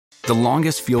The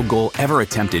longest field goal ever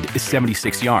attempted is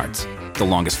 76 yards. The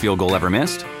longest field goal ever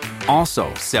missed?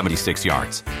 Also 76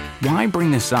 yards. Why bring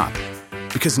this up?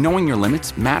 Because knowing your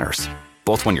limits matters,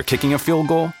 both when you're kicking a field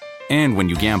goal and when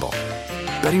you gamble.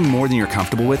 Betting more than you're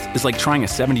comfortable with is like trying a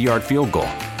 70-yard field goal.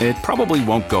 It probably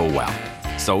won't go well.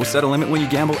 So set a limit when you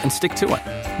gamble and stick to it.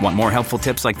 Want more helpful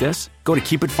tips like this? Go to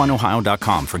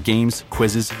keepitfunohio.com for games,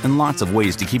 quizzes, and lots of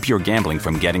ways to keep your gambling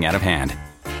from getting out of hand.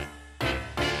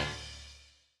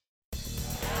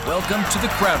 Welcome to the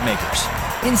Crowdmakers,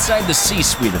 inside the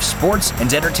C-suite of sports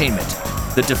and entertainment.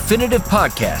 The definitive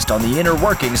podcast on the inner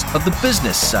workings of the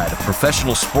business side of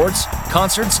professional sports,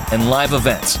 concerts, and live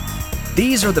events.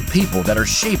 These are the people that are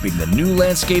shaping the new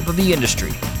landscape of the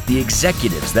industry, the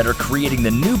executives that are creating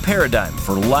the new paradigm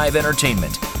for live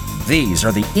entertainment. These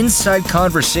are the inside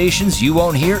conversations you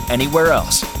won't hear anywhere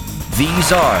else.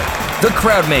 These are the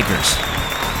Crowdmakers.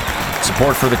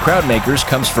 Support for the Crowdmakers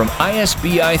comes from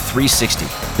ISBI 360,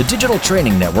 the digital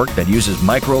training network that uses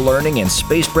micro-learning and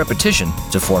spaced repetition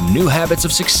to form new habits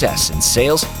of success in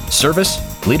sales, service,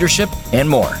 leadership, and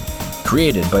more.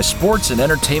 Created by sports and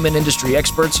entertainment industry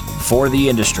experts for the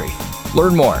industry.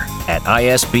 Learn more at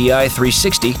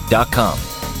isbi360.com.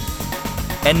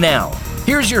 And now,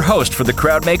 here's your host for the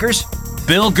Crowdmakers,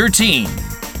 Bill Gertine.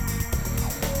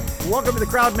 Welcome to the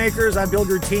Crowdmakers. I'm Bill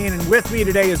Gertine, and with me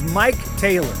today is Mike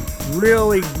Taylor.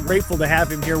 Really grateful to have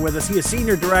him here with us. He is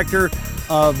Senior Director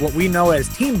of what we know as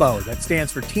TMBO. That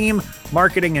stands for Team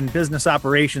Marketing and Business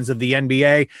Operations of the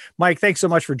NBA. Mike, thanks so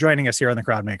much for joining us here on the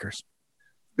Crowdmakers.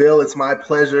 Bill, it's my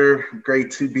pleasure.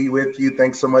 Great to be with you.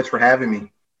 Thanks so much for having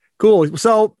me. Cool.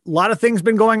 So a lot of things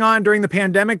been going on during the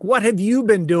pandemic. What have you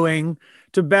been doing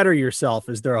to better yourself?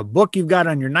 Is there a book you've got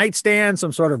on your nightstand,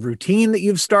 some sort of routine that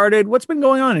you've started? What's been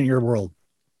going on in your world?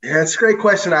 Yeah, it's a great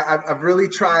question. I've really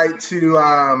tried to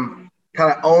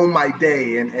kind of own my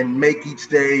day and make each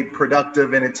day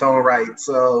productive in its own right.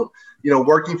 So,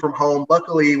 working from home,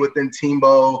 luckily within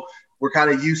TMBO, we're kind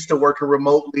of used to working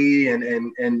remotely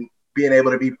and being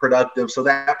able to be productive. So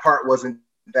that part wasn't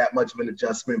that much of an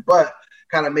adjustment, but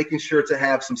kind of making sure to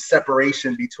have some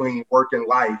separation between work and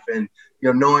life and,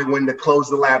 knowing when to close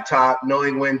the laptop,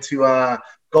 knowing when to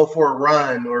go for a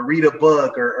run or read a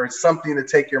book or something to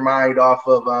take your mind off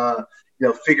of,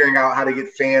 figuring out how to get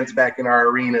fans back in our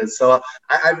arenas. So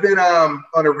I've been on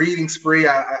a reading spree.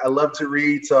 I love to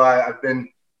read. So I've been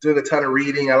doing a ton of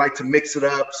reading. I like to mix it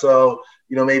up. So,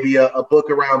 maybe a book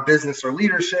around business or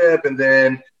leadership, and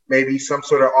then maybe some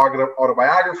sort of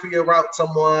autobiography about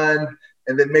someone,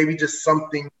 and then maybe just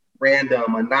something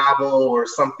random, a novel or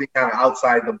something kind of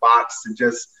outside the box to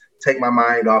just take my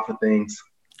mind off of things.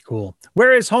 Cool.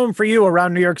 Where is home for you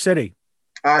around New York City?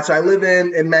 So I live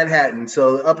in Manhattan,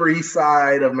 so the Upper East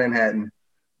Side of Manhattan.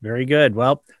 Very good.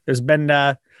 Well, there's been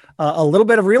a little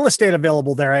bit of real estate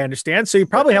available there, I understand. So you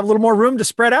probably have a little more room to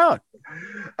spread out.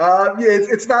 Yeah,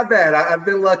 it's not bad. I've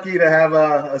been lucky to have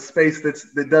a space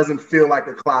that doesn't feel like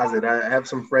a closet. I have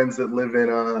some friends that live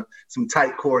in some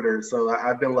tight quarters, so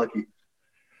I've been lucky.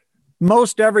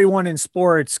 Most everyone in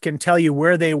sports can tell you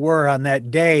where they were on that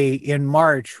day in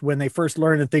March when they first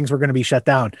learned that things were going to be shut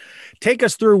down. Take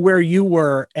us through where you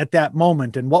were at that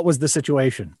moment and what was the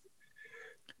situation?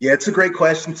 Yeah, it's a great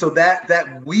question. So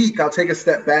that week, I'll take a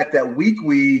step back. That week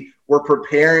we were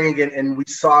preparing and we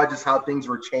saw just how things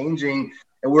were changing.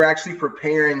 And we're actually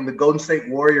preparing. The Golden State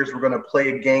Warriors were going to play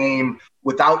a game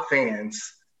without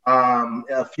fans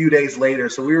a few days later.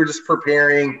 So we were just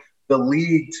preparing the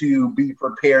league to be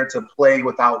prepared to play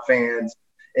without fans,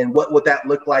 and what would that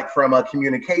look like from a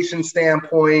communication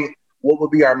standpoint? What would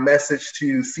be our message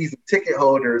to season ticket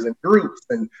holders and groups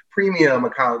and premium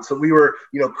accounts? So we were,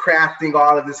 crafting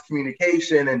all of this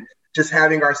communication and just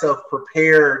having ourselves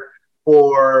prepared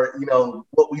for,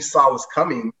 what we saw was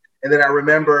coming. And then I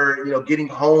remember, getting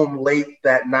home late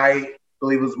that night, I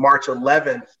believe it was March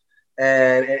 11th,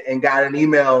 and got an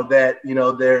email that,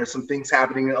 there are some things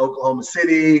happening in Oklahoma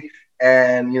City,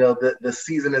 and, the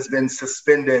season has been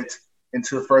suspended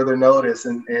until further notice.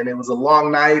 And it was a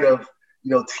long night of,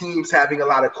 teams having a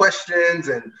lot of questions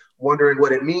and wondering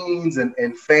what it means,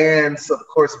 and fans, of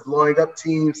course, blowing up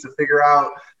teams to figure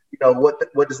out,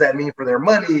 what does that mean for their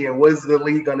money, and what is the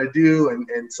league going to do?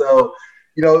 And so,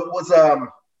 it was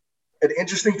an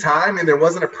interesting time, and there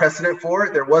wasn't a precedent for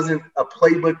it. There wasn't a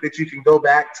playbook that you can go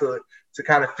back to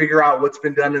kind of figure out what's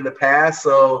been done in the past.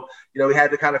 So, we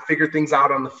had to kind of figure things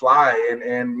out on the fly,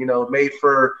 and made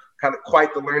for kind of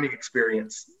quite the learning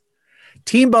experience.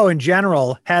 TMBO in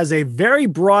general has a very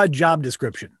broad job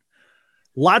description.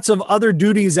 Lots of other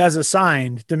duties as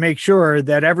assigned to make sure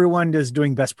that everyone is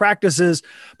doing best practices,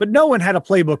 but no one had a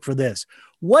playbook for this.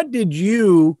 What did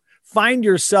you find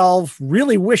yourself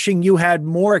really wishing you had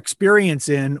more experience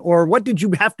in, or what did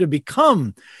you have to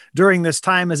become during this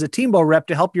time as a TMBO rep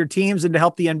to help your teams and to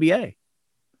help the NBA?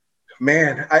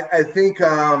 Man, I think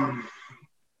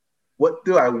what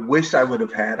do I wish I would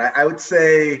have had? I would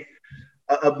say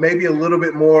maybe a little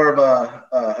bit more of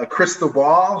a crystal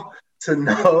ball to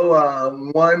know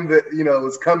one that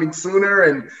is coming sooner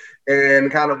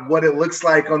and kind of what it looks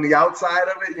like on the outside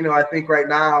of it. I think right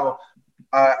now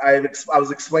I was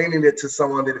explaining it to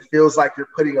someone that it feels like you're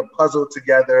putting a puzzle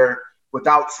together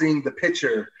without seeing the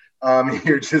picture.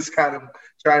 You're just kind of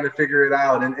trying to figure it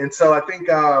out, and so I think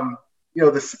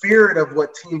the spirit of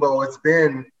what TMBO has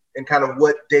been and kind of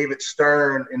what David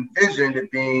Stern envisioned it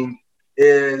being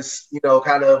is,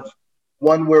 kind of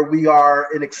one where we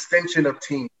are an extension of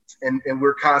teams and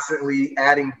we're constantly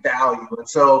adding value. And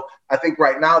so I think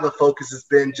right now the focus has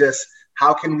been just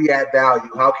how can we add value?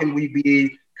 How can we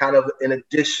be kind of an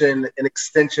addition, an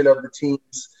extension of the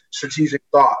team's strategic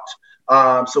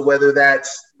thought? So whether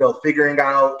that's, figuring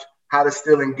out how to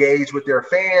still engage with their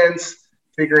fans,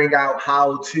 figuring out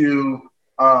how to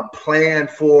plan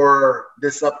for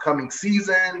this upcoming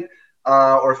season,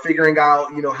 or figuring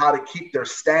out, how to keep their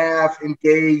staff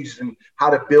engaged and how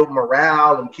to build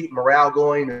morale and keep morale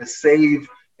going and save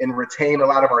and retain a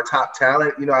lot of our top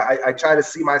talent. I try to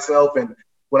see myself, and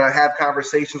when I have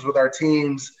conversations with our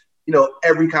teams,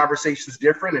 every conversation is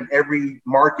different and every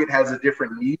market has a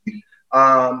different need.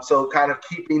 So kind of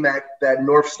keeping that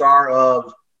North Star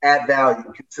of add value,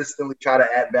 consistently try to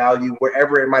add value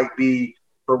wherever it might be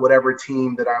for whatever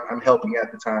team that I'm helping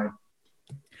at the time.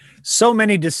 So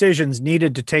many decisions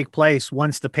needed to take place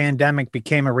once the pandemic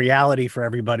became a reality for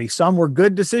everybody. Some were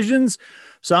good decisions.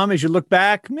 Some, as you look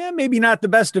back, maybe not the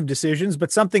best of decisions,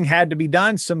 but something had to be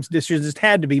done. Some decisions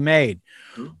had to be made.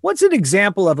 What's an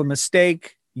example of a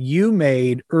mistake you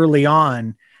made early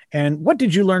on, and what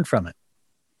did you learn from it?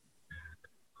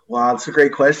 Wow, that's a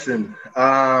great question.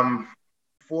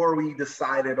 Before we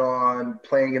decided on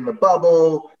playing in the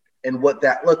bubble and what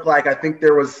that looked like, I think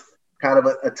there was kind of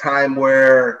a time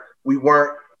where we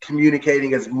weren't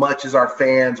communicating as much as our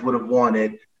fans would have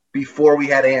wanted before we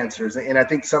had answers. And I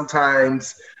think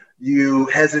sometimes you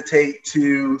hesitate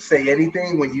to say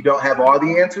anything when you don't have all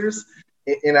the answers.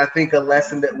 And I think a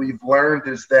lesson that we've learned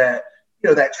is that,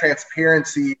 that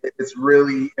transparency is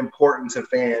really important to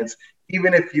fans.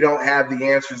 Even if you don't have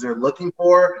the answers they're looking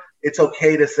for, it's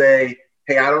okay to say,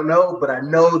 hey, I don't know, but I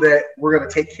know that we're going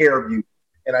to take care of you.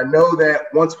 And I know that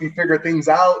once we figure things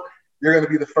out, you're going to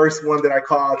be the first one that I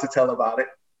call to tell about it.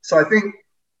 So I think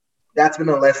that's been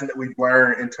a lesson that we've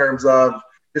learned in terms of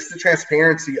just the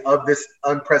transparency of this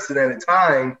unprecedented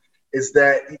time, is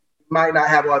that you might not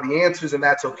have all the answers and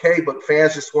that's okay, but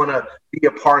fans just want to be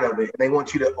a part of it. And they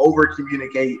want you to over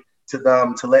communicate to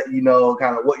them to let you know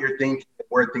kind of what you're thinking and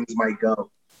where things might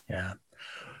go. Yeah.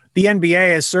 The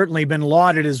NBA has certainly been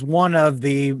lauded as one of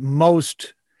the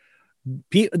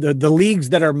the leagues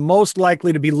that are most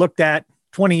likely to be looked at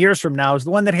 20 years from now is the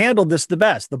one that handled this the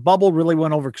best. The bubble really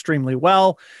went over extremely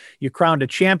well. You crowned a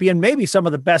champion, maybe some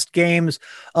of the best games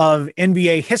of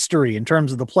NBA history in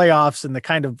terms of the playoffs and the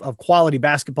kind of quality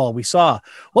basketball we saw.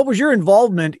 What was your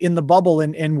involvement in the bubble,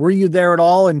 and were you there at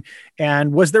all?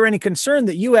 And was there any concern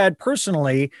that you had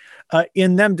personally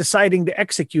in them deciding to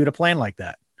execute a plan like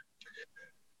that?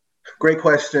 Great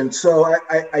question. So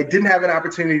I didn't have an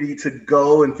opportunity to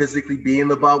go and physically be in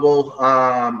the bubble,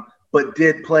 but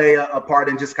did play a part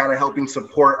in just kind of helping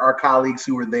support our colleagues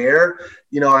who were there.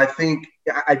 I think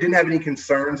I didn't have any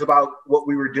concerns about what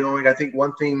we were doing. I think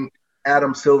one thing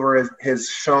Adam Silver has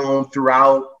shown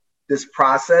throughout this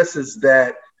process is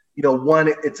that,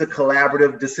 one, it's a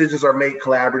collaborative, decisions are made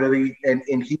collaboratively,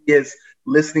 and he is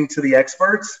listening to the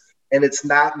experts. And it's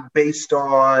not based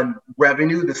on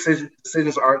revenue.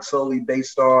 Decisions aren't solely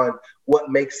based on what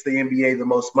makes the NBA the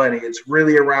most money. It's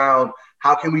really around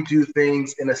how can we do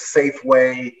things in a safe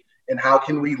way, and how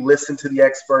can we listen to the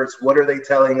experts? What are they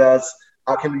telling us?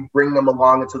 How can we bring them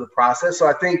along into the process? So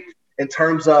I think in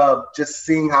terms of just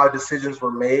seeing how decisions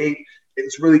were made,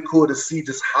 it's really cool to see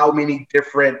just how many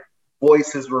different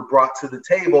voices were brought to the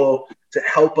table to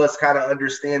help us kind of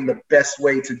understand the best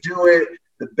way to do it,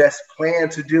 the best plan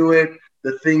to do it,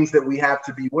 the things that we have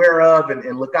to be aware of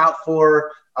and look out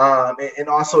for, and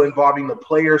also involving the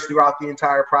players throughout the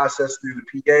entire process through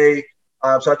the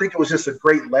PA. So I think it was just a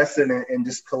great lesson in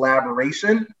just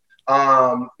collaboration.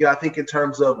 I think in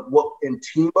terms of what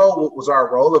was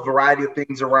our role, a variety of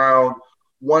things around,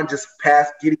 one, just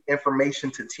getting information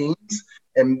to teams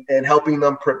and helping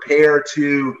them prepare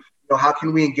to, how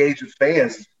can we engage with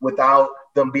fans without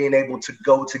them being able to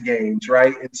go to games,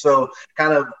 right? And so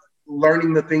kind of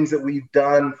learning the things that we've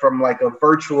done from like a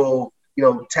virtual,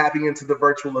 tapping into the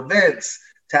virtual events,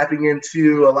 tapping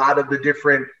into a lot of the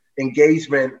different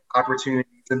engagement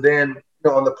opportunities. And then,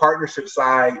 on the partnership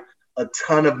side, a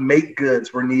ton of make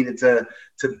goods were needed to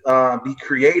be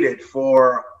created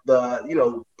for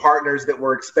the, partners that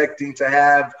were expecting to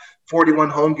have 41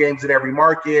 home games in every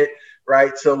market,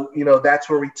 right? So, that's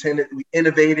where we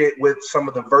innovated with some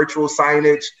of the virtual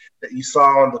signage that you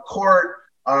saw on the court.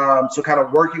 So kind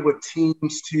of working with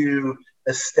teams to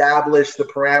establish the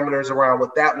parameters around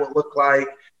what that would look like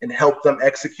and help them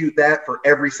execute that for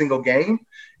every single game.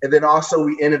 And then also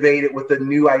we innovated with a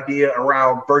new idea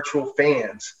around virtual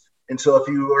fans. And so if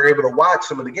you were able to watch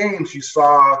some of the games, you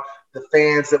saw the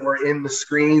fans that were in the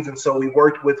screens. And so we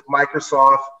worked with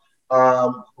Microsoft,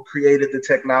 who created the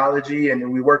technology, and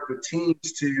then we worked with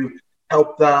teams to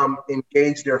help them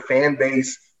engage their fan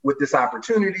base with this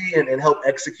opportunity and help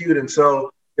execute. And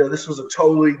so, this was a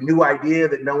totally new idea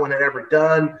that no one had ever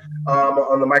done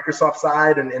on the Microsoft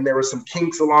side. And there were some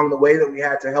kinks along the way that we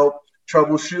had to help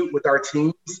troubleshoot with our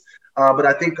teams. But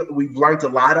I think we've learned a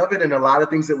lot of it, and a lot of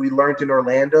things that we learned in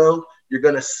Orlando, you're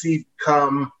going to see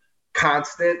become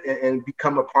constant and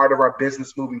become a part of our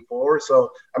business moving forward.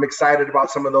 So I'm excited about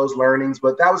some of those learnings,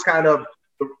 but that was kind of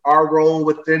our role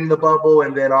within the bubble.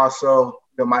 And then also,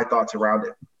 my thoughts around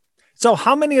it. So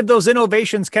how many of those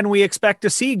innovations can we expect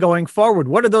to see going forward?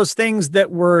 What are those things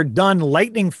that were done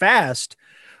lightning fast?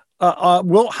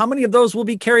 How many of those will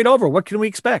be carried over? What can we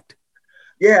expect?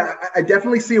 Yeah, I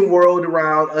definitely see a world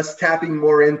around us tapping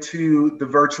more into the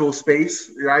virtual space,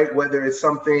 right? Whether it's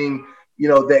something,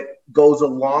 that goes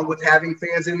along with having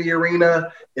fans in the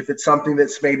arena, if it's something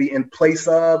that's maybe in place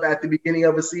of at the beginning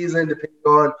of a season, depending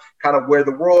on kind of where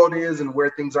the world is and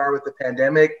where things are with the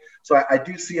pandemic. So I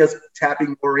do see us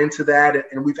tapping more into that.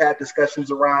 And we've had discussions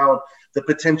around the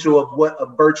potential of what a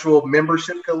virtual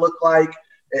membership could look like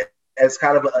as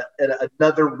kind of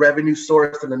another revenue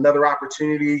source and another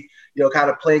opportunity,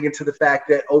 kind of playing into the fact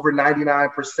that over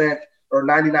 99% or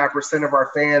 99% of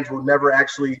our fans will never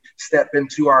actually step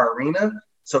into our arena.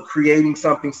 So creating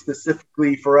something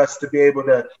specifically for us to be able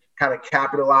to kind of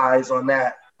capitalize on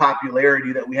that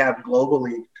popularity that we have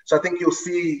globally. So I think you'll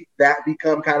see that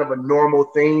become kind of a normal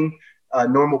thing, a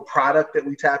normal product that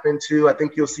we tap into. I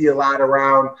think you'll see a lot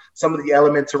around some of the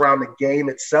elements around the game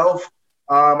itself.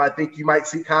 I think you might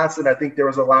see constant. I think there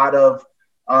was a lot of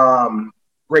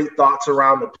great thoughts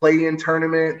around the play-in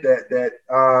tournament that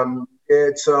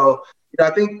did. So, I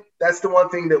think that's the one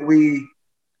thing that we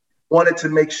wanted to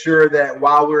make sure that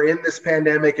while we're in this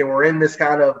pandemic and we're in this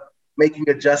kind of making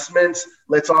adjustments,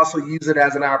 let's also use it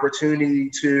as an opportunity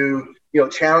to,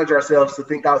 challenge ourselves to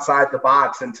think outside the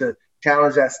box and to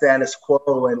challenge that status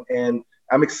quo. And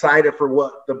I'm excited for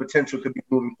what the potential could be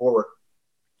moving forward.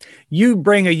 You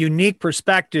bring a unique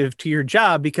perspective to your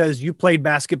job because you played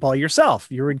basketball yourself.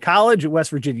 You were in college at West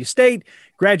Virginia State,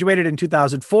 graduated in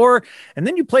 2004, and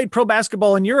then you played pro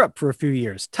basketball in Europe for a few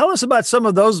years. Tell us about some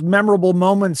of those memorable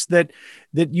moments that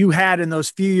you had in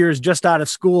those few years just out of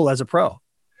school as a pro.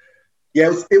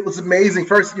 Yeah, it was amazing.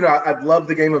 First, I've loved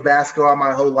the game of basketball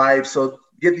my whole life. So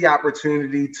get the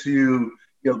opportunity to,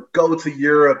 go to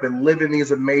Europe and live in these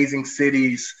amazing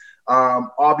cities,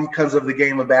 all because of the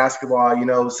game of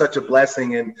basketball, such a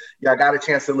blessing. And I got a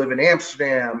chance to live in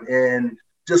Amsterdam and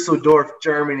Düsseldorf,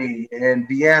 Germany, and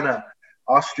Vienna,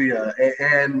 Austria.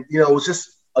 And it was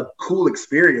just a cool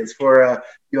experience for a,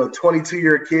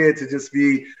 22-year kid to just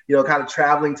be, kind of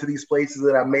traveling to these places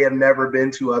that I may have never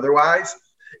been to otherwise.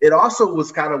 It also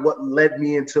was kind of what led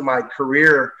me into my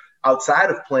career outside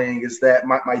of playing, is that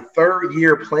my third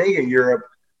year playing in Europe,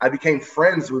 I became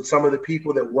friends with some of the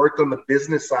people that worked on the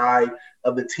business side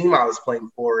of the team I was playing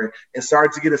for, and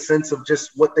started to get a sense of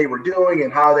just what they were doing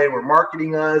and how they were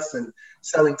marketing us and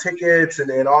selling tickets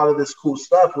and all of this cool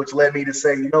stuff, which led me to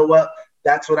say, you know what,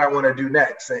 that's what I want to do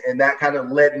next. And that kind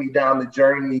of led me down the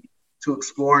journey to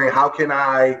exploring how can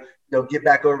I, get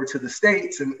back over to the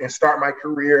States and start my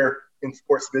career in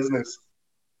sports business.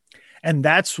 And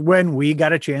that's when we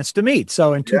got a chance to meet.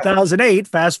 So in 2008,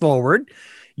 fast forward,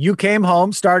 you came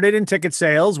home, started in ticket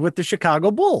sales with the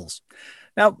Chicago Bulls.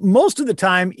 Now, most of the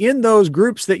time in those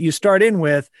groups that you start in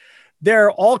with,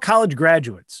 they're all college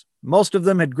graduates. Most of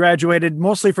them had graduated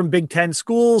mostly from Big Ten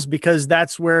schools because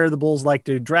that's where the Bulls like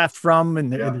to draft from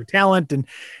and their talent.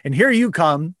 And here you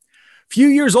come, a few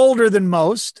years older than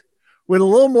most, with a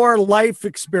little more life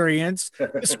experience.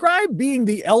 Describe being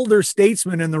the elder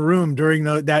statesman in the room during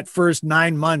that first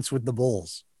 9 months with the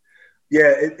Bulls.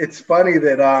 Yeah, it's funny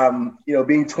that,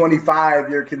 being 25,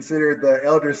 you're considered the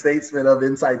elder statesman of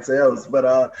inside sales,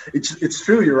 but it's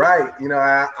true. You're right.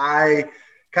 I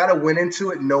kind of went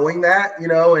into it knowing that,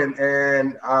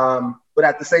 but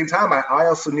at the same time, I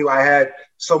also knew I had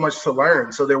so much to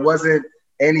learn. So there wasn't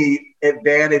any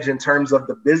advantage in terms of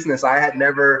the business. I had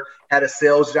never had a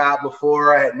sales job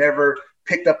before. I had never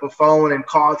picked up a phone and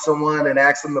called someone and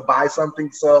asked them to buy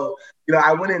something. So,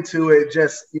 I went into it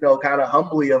just, kind of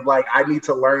humbly of like, I need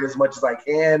to learn as much as I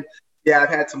can. Yeah, I've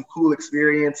had some cool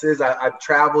experiences. I've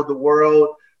traveled the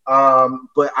world,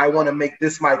 but I want to make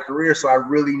this my career. So I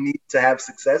really need to have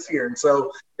success here. And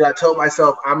so I told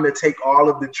myself, I'm going to take all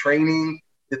of the training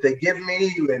that they give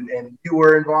me, and you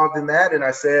were involved in that. And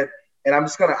I said, and I'm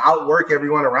just going to outwork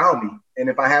everyone around me. And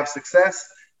if I have success,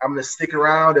 I'm going to stick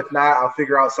around. If not, I'll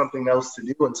figure out something else to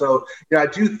do. And so, I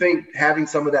do think having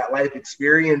some of that life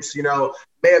experience,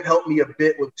 may have helped me a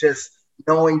bit with just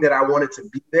knowing that I wanted to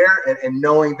be there, and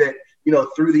knowing that,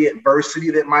 through the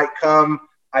adversity that might come,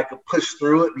 I could push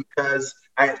through it because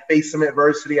I had faced some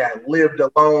adversity. I had lived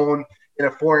alone in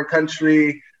a foreign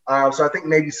country. So I think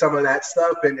maybe some of that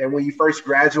stuff. And when you first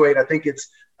graduate, I think it's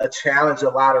a challenge a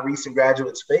lot of recent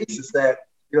graduates face is that,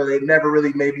 they never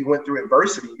really maybe went through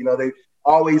adversity. They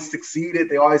always succeeded.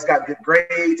 They always got good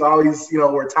grades, always,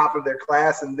 were top of their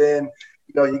class. And then,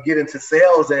 you get into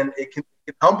sales and it can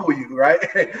humble you, right?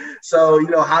 So,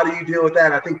 how do you deal with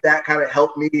that? I think that kind of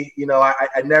helped me.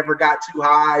 I never got too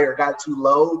high or got too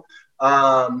low.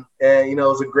 And, it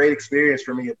was a great experience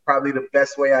for me. It's probably the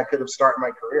best way I could have started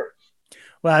my career.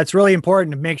 Well, it's really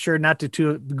important to make sure not to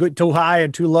too high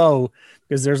and too low,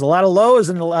 because there's a lot of lows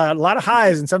and a lot of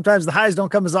highs. And sometimes the highs don't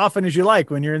come as often as you like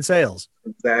when you're in sales.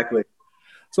 Exactly.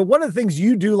 So one of the things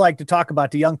you do like to talk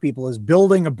about to young people is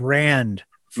building a brand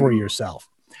for yourself.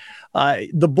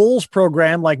 The Bulls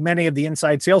program, like many of the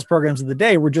inside sales programs of the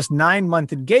day, were just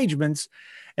 9-month engagements.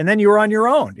 And then you were on your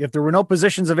own. If there were no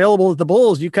positions available at the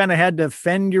Bulls, you kind of had to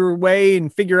fend your way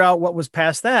and figure out what was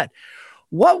past that.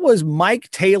 What was Mike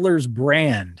Taylor's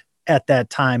brand at that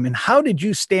time? And how did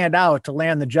you stand out to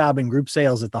land the job in group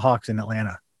sales at the Hawks in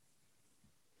Atlanta?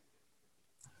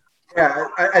 Yeah,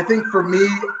 I think for me,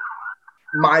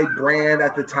 my brand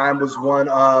at the time was one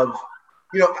of,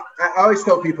 I always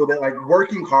tell people that like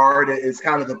working hard is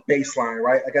kind of the baseline,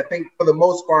 right? Like I think for the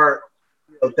most part,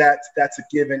 that's a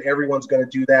given. Everyone's going to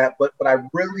do that. But I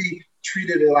really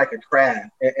treated it like a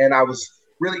craft. And I was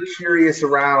really curious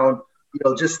around,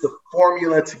 just the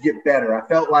formula to get better. I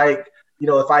felt like,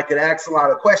 if I could ask a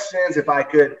lot of questions, if I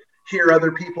could hear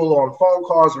other people on phone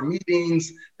calls or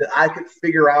meetings, that I could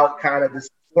figure out kind of this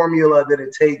formula that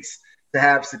it takes to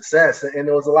have success. And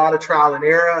there was a lot of trial and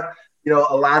error,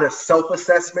 a lot of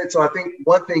self-assessment. So I think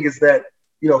one thing is that,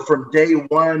 from day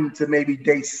 1 to maybe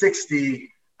day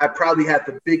 60, I probably had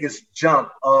the biggest jump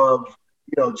of,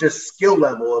 just skill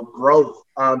level of growth,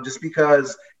 just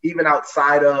because even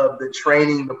outside of the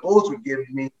training the Bulls would give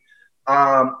me,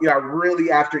 I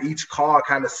really, after each call,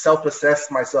 kind of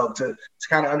self-assessed myself to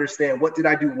kind of understand what did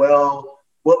I do well,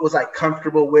 what was I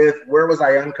comfortable with, where was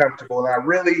I uncomfortable. And I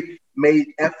really made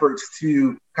efforts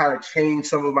to kind of change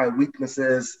some of my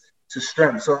weaknesses to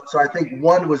strength. So I think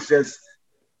one was just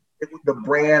the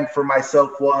brand for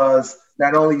myself was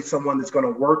not only someone that's going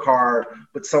to work hard,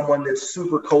 but someone that's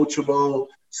super coachable,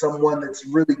 someone that's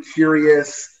really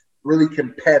curious, really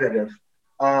competitive.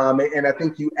 And I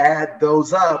think you add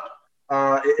those up,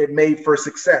 it made for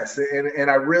success.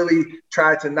 And I really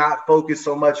tried to not focus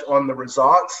so much on the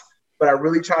results, but I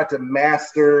really tried to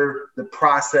master the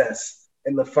process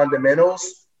and the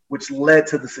fundamentals, which led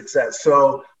to the success.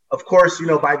 So, of course,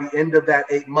 by the end of that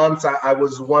 8 months, I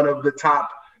was one of the top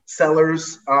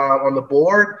sellers on the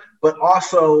board. But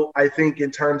also, I think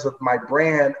in terms of my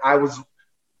brand, I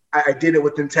did it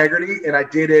with integrity, and I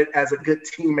did it as a good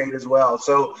teammate as well.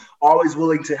 So always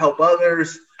willing to help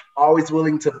others, always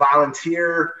willing to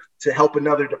volunteer to help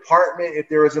another department if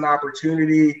there was an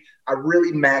opportunity. I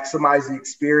really maximized the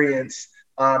experience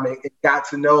and got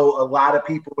to know a lot of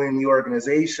people in the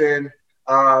organization.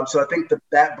 So I think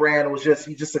that brand was just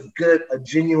a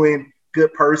genuine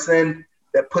good person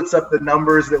that puts up the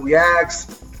numbers that we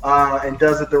ask and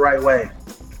does it the right way.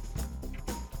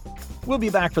 We'll be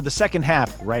back for the second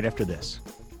half right after this.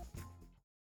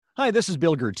 Hi, this is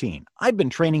Bill Gertine. I've been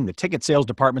training the ticket sales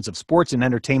departments of sports and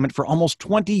entertainment for almost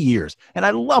 20 years, and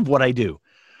I love what I do.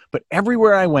 But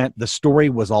everywhere I went, the story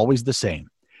was always the same.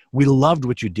 We loved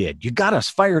what you did. You got us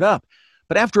fired up.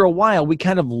 But after a while, we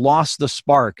kind of lost the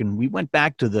spark, and we went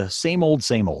back to the same old,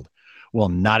 same old. Well,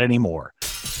 not anymore.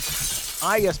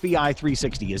 ISBI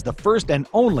 360 is the first and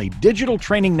only digital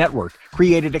training network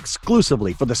created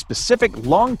exclusively for the specific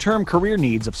long-term career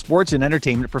needs of sports and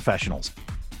entertainment professionals.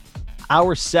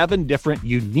 Our 7 different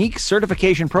unique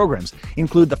certification programs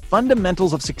include the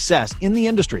fundamentals of success in the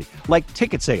industry, like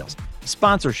ticket sales,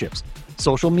 sponsorships,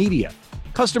 social media,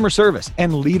 customer service,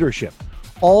 and leadership,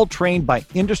 all trained by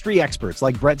industry experts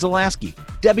like Brett Zalaski,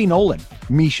 Debbie Nolan,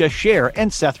 Misha Scher,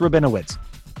 and Seth Rabinowitz.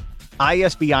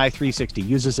 ISBI 360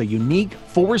 uses a unique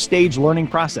four-stage learning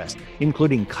process,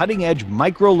 including cutting-edge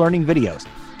micro-learning videos,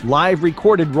 live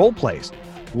recorded role plays,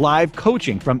 live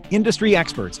coaching from industry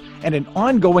experts, and an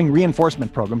ongoing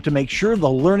reinforcement program to make sure the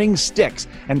learning sticks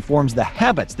and forms the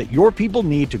habits that your people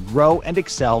need to grow and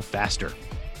excel faster.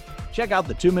 Check out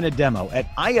the 2-minute demo at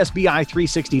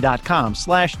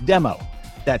isbi360.com/demo.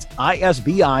 That's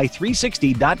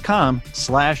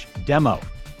isbi360.com/demo.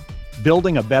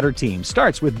 Building a better team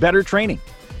starts with better training.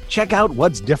 Check out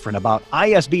what's different about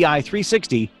ISBI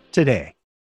 360 today.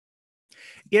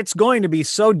 It's going to be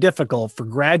so difficult for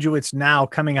graduates now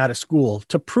coming out of school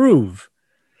to prove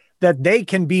that they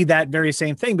can be that very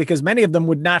same thing, because many of them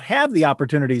would not have the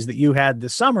opportunities that you had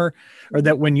this summer, or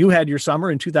that when you had your summer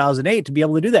in 2008 to be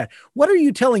able to do that. What are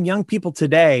you telling young people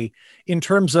today in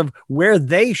terms of where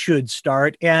they should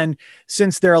start? And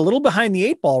since they're a little behind the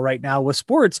eight ball right now with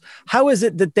sports, how is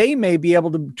it that they may be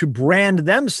able to brand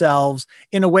themselves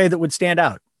in a way that would stand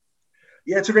out?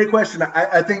 Yeah, it's a great question.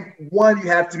 I think, one, you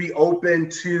have to be open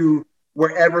to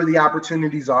wherever the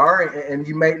opportunities are, and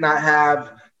you may not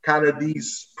have kind of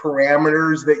these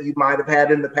parameters that you might have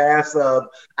had in the past of,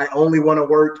 I only want to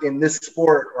work in this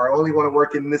sport, or I only want to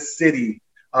work in this city.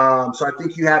 So I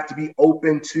think you have to be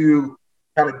open to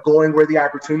kind of going where the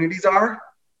opportunities are,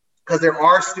 because there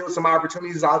are still some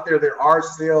opportunities out there. There are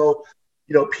still,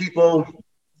 people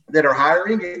that are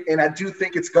hiring, and I do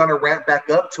think it's going to ramp back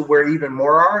up to where even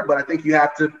more are, but I think you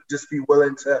have to just be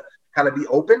willing to kind of be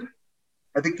open.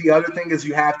 I think the other thing is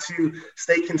you have to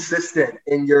stay consistent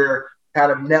in your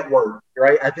kind of network,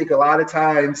 right? I think a lot of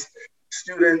times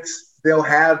students, they'll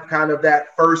have kind of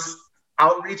that first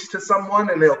outreach to someone,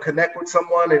 and they'll connect with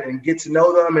someone and get to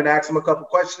know them and ask them a couple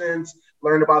questions,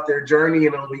 learn about their journey,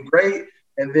 and it'll be great.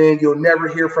 And then you'll never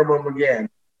hear from them again,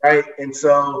 right? And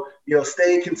so,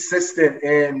 staying consistent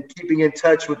and keeping in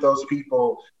touch with those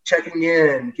people, checking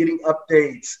in, getting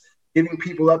updates, giving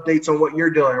people updates on what you're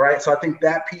doing, right? So I think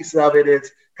that piece of it is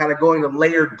kind of going a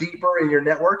layer deeper in your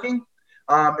networking.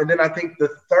 And then I think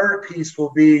the third piece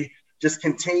will be just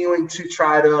continuing to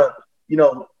try to,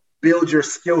 build your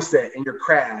skill set and your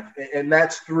craft. And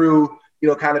that's through,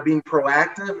 kind of being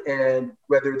proactive, and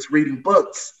whether it's reading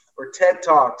books or TED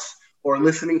Talks or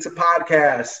listening to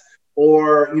podcasts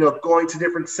or, going to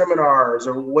different seminars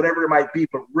or whatever it might be,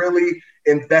 but really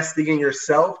investing in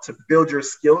yourself to build your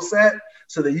skill set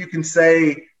so that you can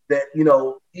say that,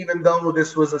 even though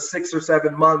this was a 6 or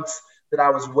 7 months that I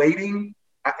was waiting,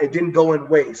 it didn't go in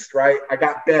waste, right? I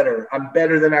got better. I'm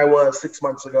better than I was 6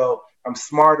 months ago. I'm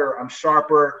smarter. I'm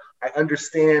sharper. I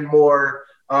understand more.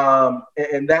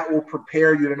 And that will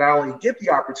prepare you to not only get the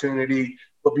opportunity,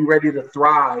 but be ready to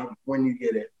thrive when you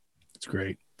get it. That's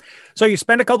great. So you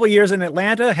spent a couple of years in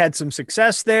Atlanta, had some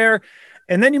success there,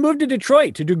 and then you moved to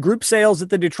Detroit to do group sales at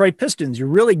the Detroit Pistons. You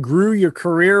really grew your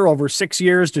career over 6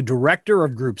 years to director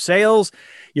of group sales.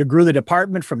 You grew the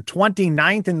department from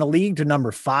 29th in the league to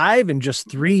number 5 in just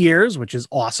 3 years, which is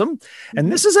awesome.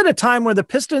 And this is at a time where the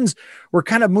Pistons were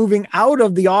kind of moving out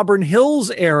of the Auburn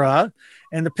Hills era,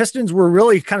 and the Pistons were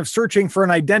really kind of searching for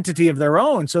an identity of their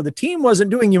own. So the team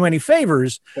wasn't doing you any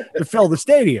favors to fill the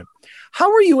stadium. How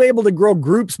were you able to grow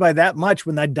groups by that much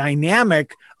when the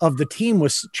dynamic of the team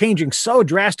was changing so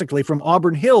drastically from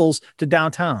Auburn Hills to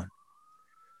downtown?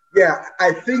 Yeah,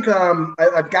 I think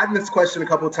I've gotten this question a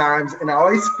couple of times, and I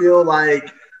always feel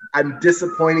like I'm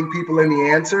disappointing people in the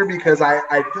answer, because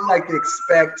I feel like they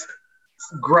expect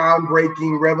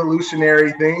groundbreaking,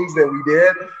 revolutionary things that we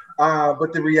did.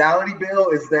 But the reality, Bill,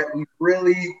 is that we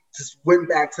really just went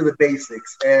back to the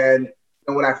basics. And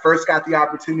when I first got the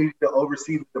opportunity to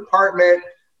oversee the department,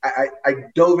 I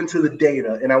dove into the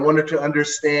data, and I wanted to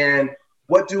understand,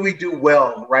 what do we do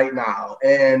well right now?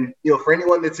 And, for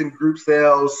anyone that's in group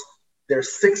sales,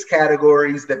 there's 6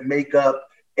 categories that make up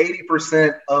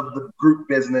 80% of the group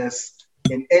business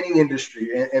in any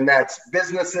industry. And that's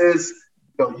businesses,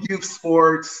 youth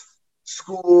sports,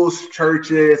 schools,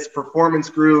 churches, performance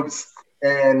groups,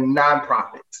 and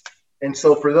nonprofits. And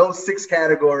so for those 6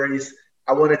 categories,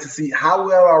 I wanted to see how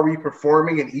well are we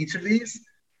performing in each of these,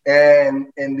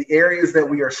 and the areas that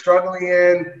we are struggling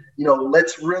in,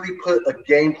 let's really put a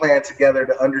game plan together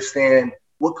to understand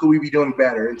what could we be doing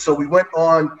better. And so we went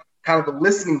on kind of a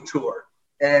listening tour,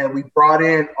 and we brought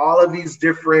in all of these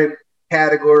different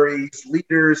categories,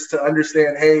 leaders, to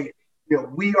understand, hey,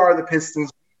 we are the Pistons.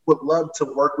 We would love to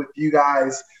work with you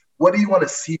guys. What do you want to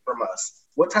see from us?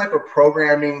 What type of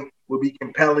programming would be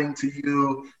compelling to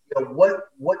you?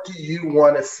 What do you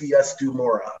want to see us do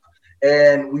more of?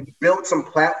 And we built some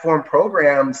platform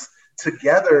programs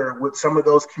together with some of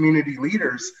those community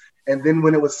leaders. And then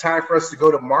when it was time for us to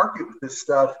go to market with this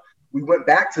stuff, we went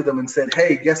back to them and said,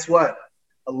 hey, guess what?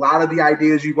 A lot of the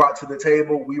ideas you brought to the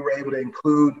table, we were able to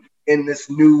include in this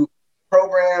new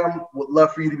program. Would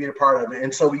love for you to be a part of it.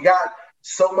 And so we got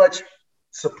so much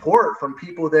support from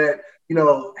people that,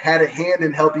 had a hand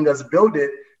in helping us build it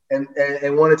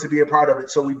and wanted to be a part of it.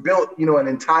 So we built, an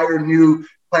entire new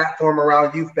platform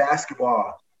around youth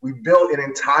basketball. We built an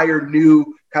entire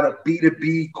new kind of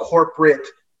B2B corporate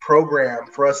program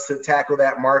for us to tackle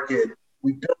that market.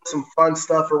 We built some fun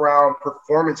stuff around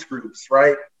performance groups,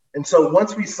 right? And so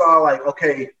once we saw like,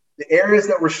 okay, the areas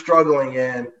that we're struggling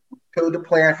in, we built a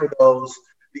plan for those.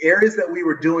 The areas that we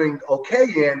were doing okay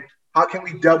in, how can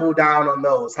we double down on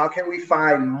those? How can we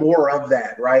find more of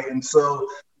that, right? And so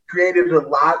created a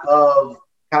lot of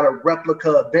kind of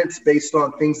replica events based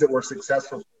on things that were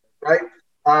successful, right?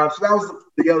 So that was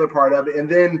the other part of it. And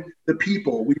then the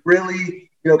people, we really,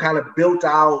 kind of built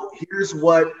out, here's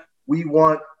what we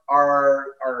want our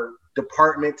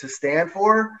department to stand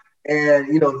for. And,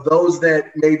 those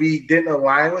that maybe didn't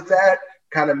align with that,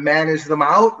 kind of managed them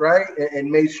out, right?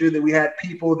 And made sure that we had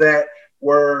people that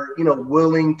were,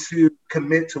 willing to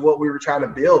commit to what we were trying to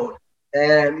build.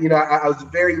 And, I was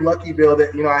very lucky, Bill,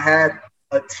 that, I had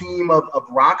a team of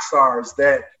rock stars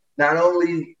that not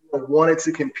only wanted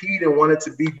to compete and wanted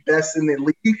to be best in the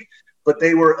league, but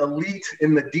they were elite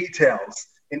in the details,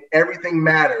 and everything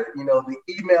mattered. The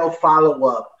email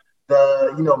follow-up,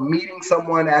 the, meeting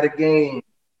someone at a game,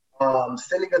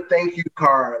 sending a thank you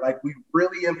card. Like, we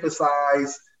really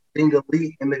emphasize being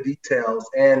elite in the details.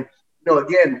 And,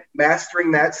 again,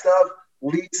 mastering that stuff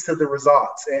leads to the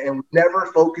results. And we never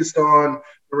focused on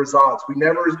the results. We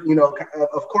never,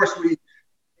 of course,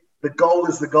 the goal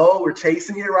is the goal. We're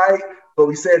chasing it, right? But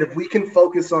we said if we can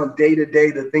focus on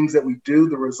day-to-day, the things that we do,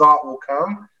 the result will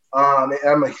come. And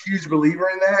I'm a huge believer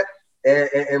in that.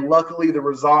 And luckily, the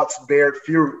results bear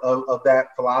fruit of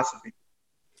that philosophy.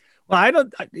 Well,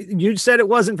 you said it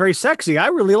wasn't very sexy. I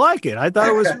really like it. I thought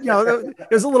it was,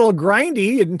 it was a little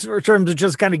grindy in terms of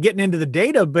just kind of getting into the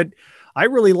data, but I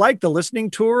really like the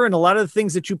listening tour and a lot of the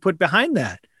things that you put behind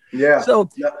that. Yeah. So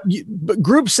but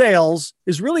group sales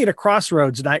is really at a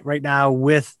crossroads right now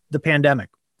with the pandemic.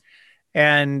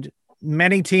 And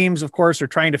many teams, of course, are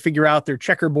trying to figure out their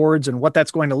checkerboards and what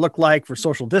that's going to look like for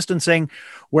social distancing,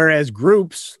 whereas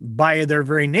groups, by their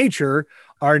very nature,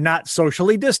 are not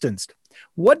socially distanced.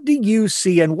 What do you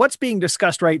see and what's being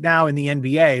discussed right now in the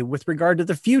NBA with regard to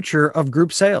the future of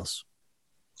group sales?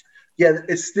 Yeah,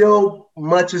 it's still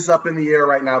much is up in the air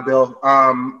right now, Bill.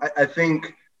 I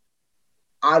think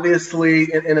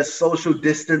obviously in a social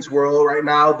distance world right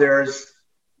now, there's,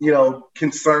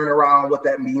 concern around what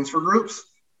that means for groups.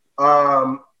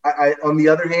 On the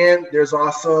other hand, there's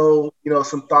also,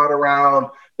 some thought around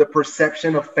the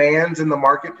perception of fans in the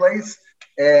marketplace.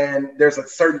 And there's a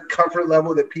certain comfort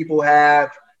level that people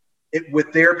have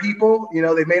with their people.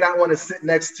 They may not want to sit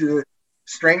next to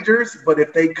strangers, but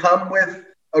if they come with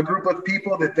a group of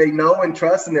people that they know and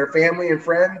trust and their family and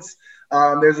friends,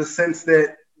 there's a sense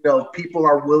that, people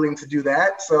are willing to do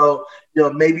that. So,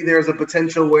 maybe there's a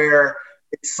potential where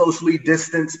it's socially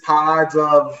distanced pods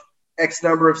of X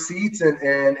number of seats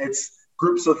and it's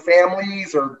groups of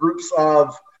families or groups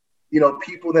of,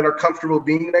 people that are comfortable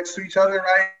being next to each other,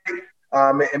 right?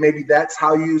 And maybe that's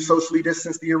how you socially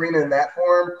distance the arena in that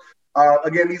form.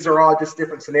 Again, these are all just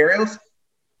different scenarios.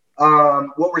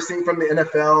 What we're seeing from the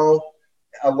NFL,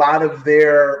 a lot of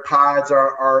their pods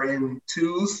are in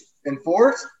 2s and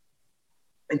 4s.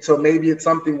 And so maybe it's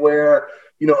something where,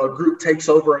 a group takes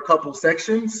over a couple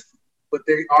sections, but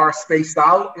they are spaced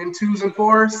out in 2s and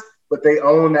 4s, but they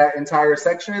own that entire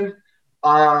section.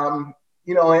 And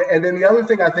then the other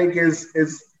thing I think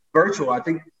is virtual. I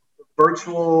think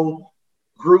virtual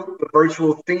group, the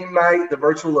virtual theme night, the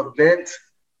virtual event,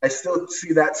 I still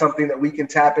see that something that we can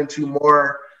tap into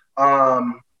more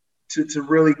to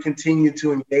really continue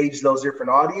to engage those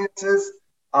different audiences.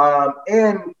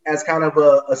 And as kind of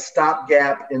a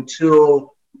stopgap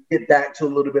until we get back to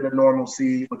a little bit of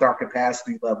normalcy with our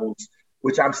capacity levels,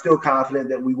 which I'm still confident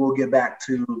that we will get back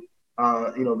to,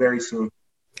 very soon.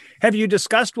 Have you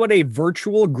discussed what a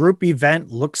virtual group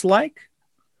event looks like?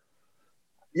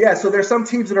 Yeah, so there's some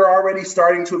teams that are already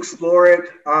starting to explore it.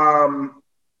 I'll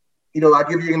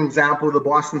give you an example. The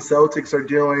Boston Celtics are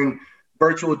doing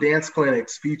virtual dance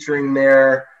clinics featuring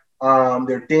their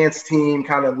dance team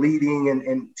kind of leading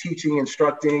and teaching,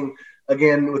 instructing.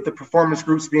 Again, with the performance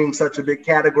groups being such a big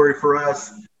category for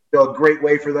us, a great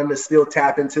way for them to still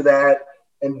tap into that.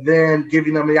 And then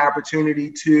giving them the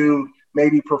opportunity to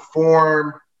maybe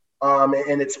perform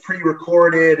and it's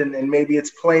pre-recorded and maybe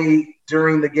it's played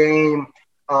during the game.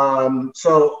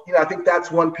 So, I think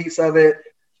that's one piece of it.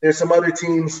 There's some other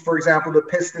teams, for example, the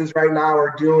Pistons right now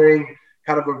are doing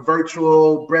kind of a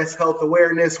virtual breast health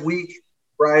awareness week,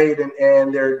 right?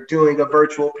 And they're doing a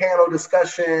virtual panel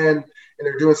discussion, and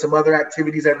they're doing some other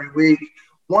activities every week.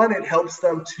 One, it helps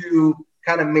them to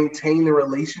kind of maintain the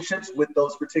relationships with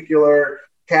those particular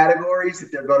categories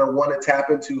that they're going to want to tap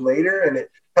into later, and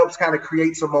it helps kind of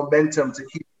create some momentum to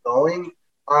keep going.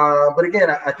 But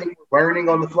again, I think we're learning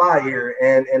on the fly here,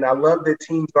 and I love that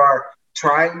teams are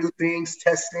trying new things,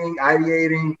 testing,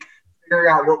 ideating,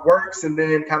 figuring out what works, and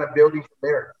then kind of building from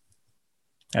there.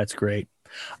 That's great.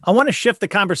 I want to shift the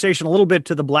conversation a little bit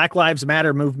to the Black Lives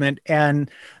Matter movement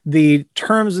and the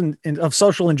terms of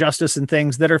social injustice and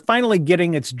things that are finally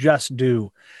getting its just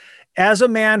due. As a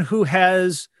man who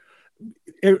has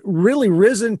really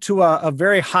risen to a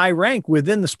very high rank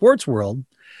within the sports world,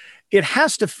 it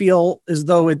has to feel as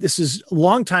though this is a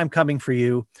long time coming for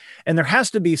you, and there has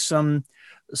to be some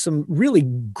really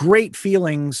great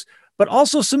feelings, but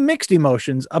also some mixed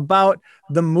emotions about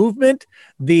the movement,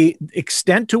 the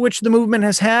extent to which the movement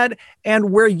has had,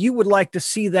 and where you would like to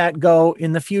see that go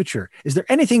in the future. Is there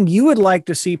anything you would like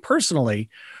to see personally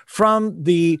from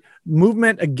the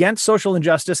movement against social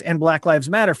injustice and Black Lives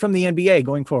Matter from the NBA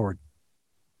going forward?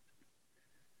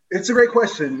 It's a great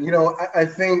question. I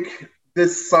think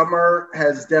this summer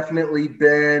has definitely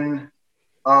been,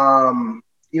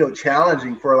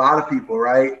 challenging for a lot of people,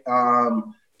 right?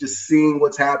 Just seeing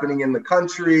what's happening in the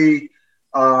country.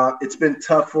 It's been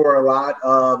tough for a lot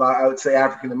of, I would say,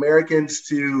 African Americans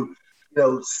to,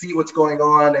 see what's going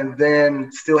on and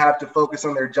then still have to focus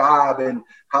on their job and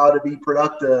how to be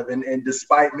productive. And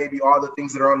despite maybe all the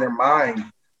things that are on their mind,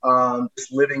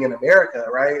 just living in America,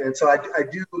 right? And so I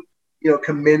do,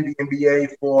 commend the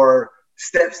NBA for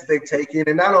steps that they've taken,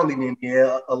 and not only the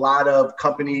NBA, a lot of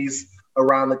companies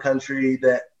around the country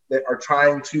that are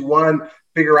trying to, one,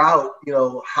 figure out,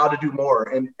 how to do more,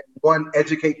 and one,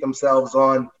 educate themselves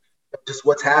on just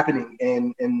what's happening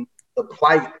and the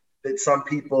plight that some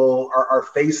people are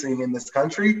facing in this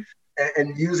country,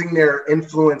 and using their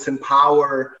influence and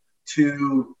power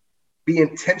to be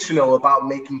intentional about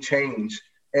making change.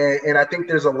 And I think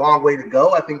there's a long way to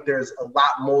go. I think there's a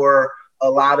lot more a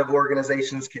lot of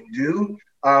organizations can do.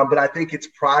 But I think it's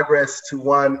progress to,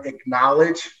 one,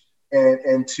 acknowledge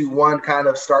and to, one, kind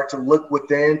of start to look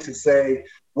within to say,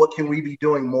 what can we be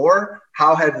doing more?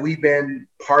 How have we been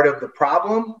part of the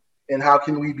problem? And how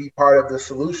can we be part of the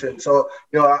solution? So,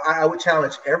 I would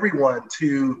challenge everyone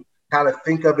to kind of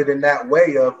think of it in that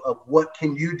way of what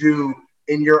can you do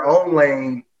in your own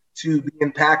lane to be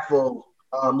impactful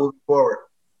moving forward.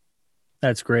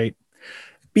 That's great.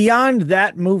 Beyond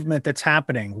that movement that's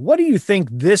happening, what do you think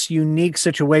this unique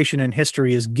situation in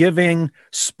history is giving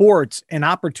sports an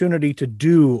opportunity to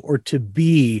do or to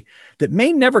be that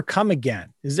may never come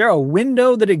again? Is there a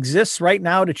window that exists right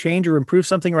now to change or improve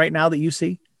something right now that you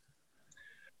see?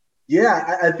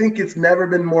 Yeah, I think it's never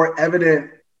been more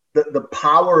evident the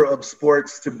power of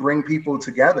sports to bring people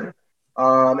together,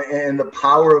 and the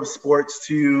power of sports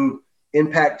to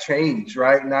impact change,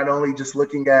 right? Not only just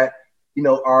looking at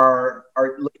are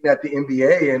looking at the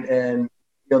NBA and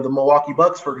the Milwaukee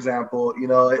Bucks, for example.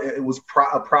 It was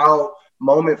a proud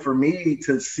moment for me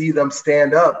to see them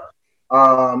stand up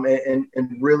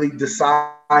and really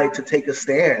decide to take a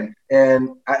stand. And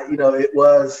it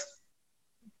was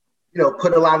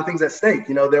put a lot of things at stake.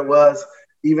 There was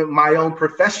even my own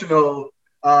professional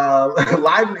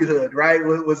livelihood, right,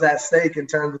 was at stake in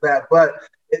terms of that. But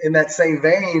in that same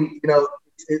vein,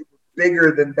 it's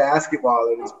bigger than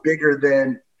basketball, and it's bigger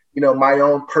than my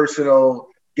own personal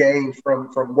gain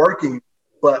from working.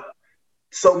 But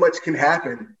so much can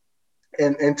happen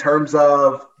in terms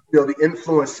of the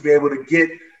influence to be able to get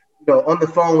on the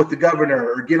phone with the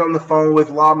governor or get on the phone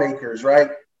with lawmakers, right,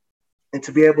 and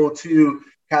to be able to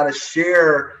kind of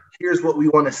share, here's what we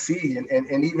want to see,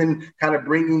 and even kind of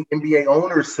bringing NBA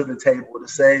owners to the table to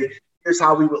say, here's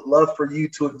how we would love for you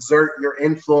to exert your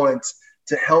influence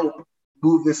to help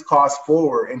move this cause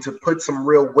forward and to put some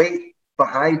real weight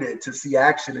behind it to see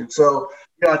action. And so,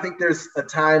 I think there's a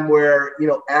time where,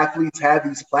 athletes have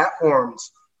these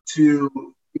platforms to,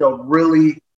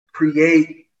 really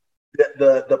create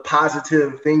the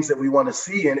positive things that we want to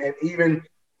see. And even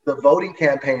the voting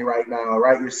campaign right now,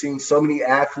 right? You're seeing so many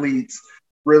athletes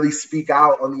really speak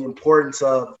out on the importance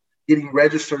of getting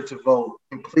registered to vote,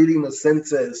 completing the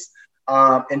census,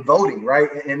 and voting, right?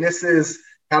 And this is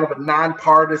kind of a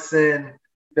nonpartisan,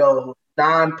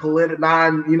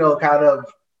 non-political, kind of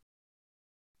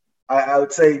I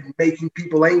would say making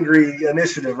people angry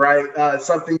initiative, right?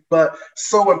 Something, but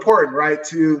so important, right?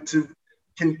 To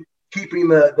keeping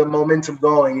the momentum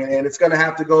going. And it's going to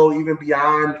have to go even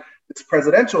beyond this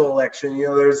presidential election.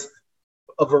 There's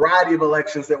a variety of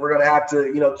elections that we're going to have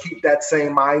to, keep that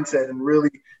same mindset and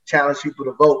really challenge people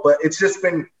to vote. But it's just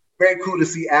been very cool to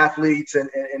see athletes and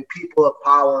people of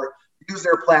power use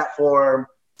their platform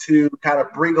to kind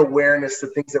of bring awareness to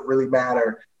things that really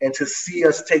matter and to see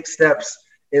us take steps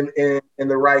in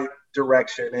the right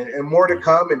direction. And more to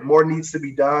come and more needs to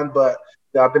be done, but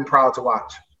I've been proud to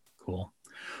watch. Cool.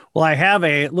 Well, I have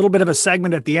a little bit of a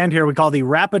segment at the end here we call the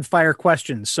rapid fire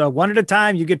questions. So one at a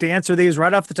time, you get to answer these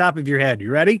right off the top of your head. You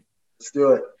ready? Let's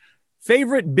do it.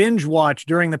 Favorite binge watch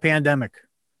during the pandemic?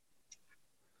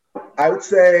 I would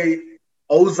say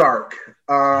Ozark.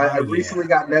 I recently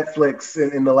got Netflix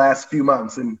in the last few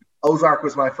months, and Ozark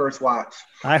was my first watch.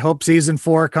 I hope season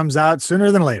 4 comes out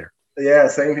sooner than later. Yeah,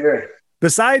 same here.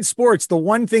 Besides sports, the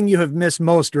one thing you have missed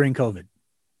most during COVID?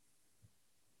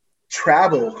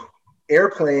 Travel.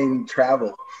 Airplane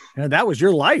travel. Yeah, that was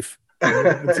your life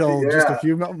until just a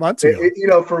few months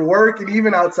ago. For work and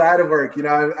even outside of work,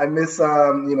 I miss,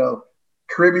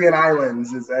 Caribbean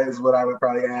islands is what I would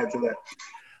probably add to that.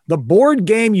 The board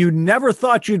game you never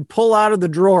thought you'd pull out of the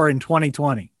drawer in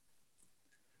 2020? Me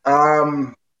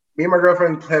and my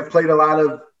girlfriend have played a lot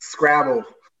of Scrabble.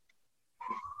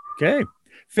 Okay.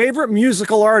 Favorite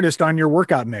musical artist on your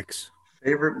workout mix?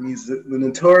 Favorite music, the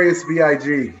Notorious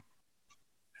B.I.G.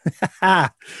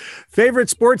 Favorite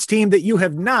sports team that you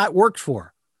have not worked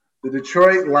for? The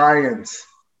Detroit Lions.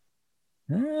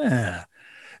 The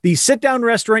sit-down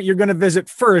restaurant you're going to visit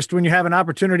first when you have an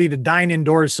opportunity to dine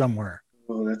indoors somewhere?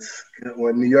 Oh, that's a good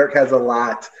one. New York has a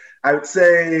lot. I would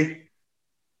say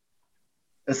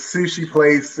a sushi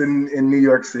place in New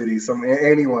York City.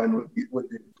 Anyone would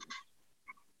do.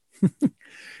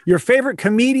 Your favorite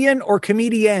comedian or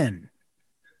comedian?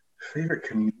 Favorite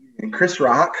comedian? Chris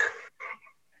Rock.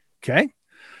 Okay.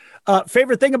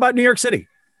 Favorite thing about New York City?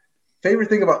 Favorite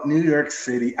thing about New York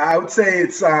City? I would say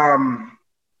it's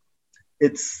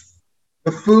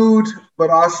the food, but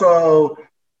also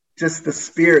just the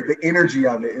spirit, the energy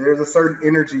of it. There's a certain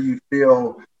energy you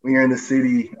feel when you're in the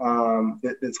city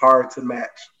that's hard to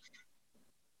match.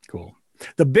 Cool.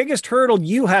 The biggest hurdle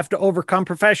you have to overcome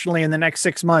professionally in the next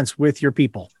 6 months with your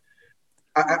people?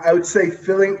 I would say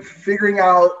figuring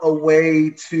out a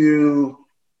way to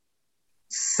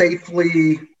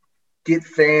safely get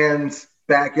fans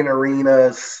back in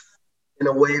arenas in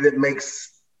a way that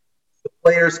makes the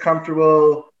players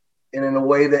comfortable and in a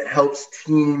way that helps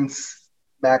teams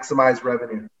maximize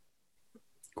revenue.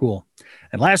 Cool.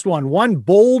 And last one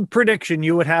bold prediction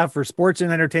you would have for sports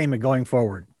and entertainment going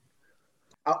forward?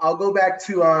 I'll go back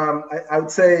to, I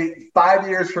would say 5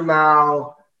 years from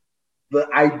now, the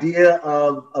idea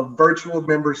of a virtual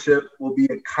membership will be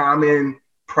a common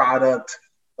product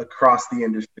across the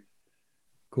industry.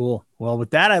 Cool. Well,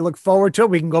 with that, I look forward to it.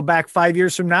 We can go back 5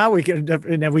 years from now. We can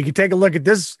take a look at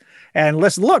this and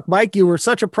listen. Look, Mike, you were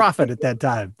such a prophet at that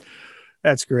time.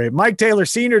 That's great. Mike Taylor,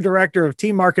 Senior Director of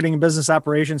Team Marketing and Business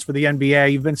Operations for the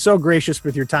NBA. You've been so gracious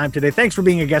with your time today. Thanks for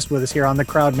being a guest with us here on The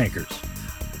Crowd Makers.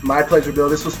 My pleasure, Bill.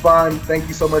 This was fun. Thank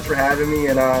you so much for having me,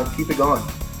 and keep it going.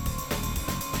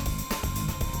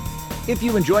 If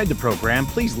you enjoyed the program,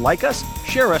 please like us,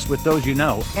 share us with those you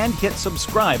know, and hit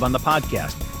subscribe on the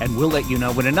podcast, and we'll let you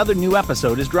know when another new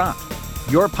episode is dropped.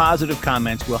 Your positive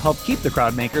comments will help keep the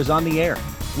Crowd Makers on the air.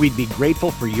 We'd be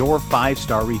grateful for your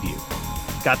 5-star review.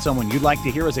 Got someone you'd like to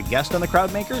hear as a guest on the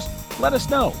Crowd Makers? Let us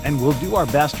know, and we'll do our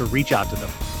best to reach out to them.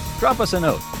 Drop us a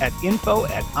note at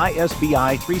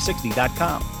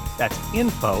info@isbi360.com. That's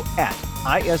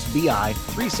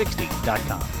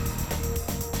info@isbi360.com.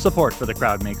 Support for the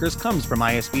Crowd Makers comes from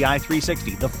ISBI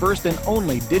 360, the first and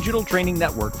only digital training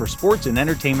network for sports and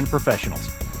entertainment professionals.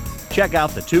 Check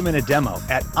out the 2-minute demo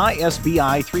at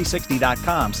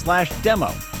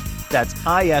isbi360.com/demo. That's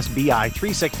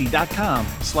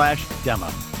isbi360.com/demo.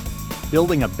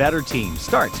 Building a better team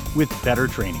starts with better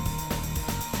training.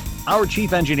 Our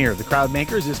chief engineer of the Crowd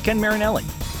Makers is Ken Marinelli.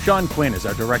 Sean Quinn is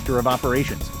our director of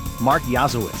operations. Mark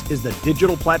Yazowitz is the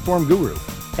digital platform guru.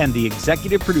 And the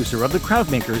executive producer of the Crowd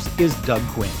Makers is Doug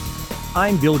Quinn.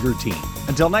 I'm Bill Gertine.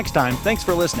 Until next time, thanks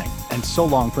for listening, and so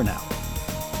long for now.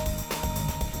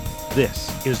 This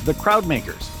is the Crowd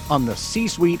Makers on the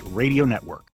C-Suite Radio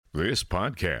Network. This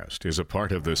podcast is a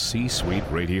part of the C-Suite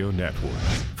Radio Network.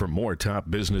 For more top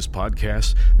business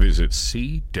podcasts, visit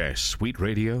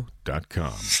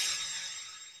c-suiteradio.com.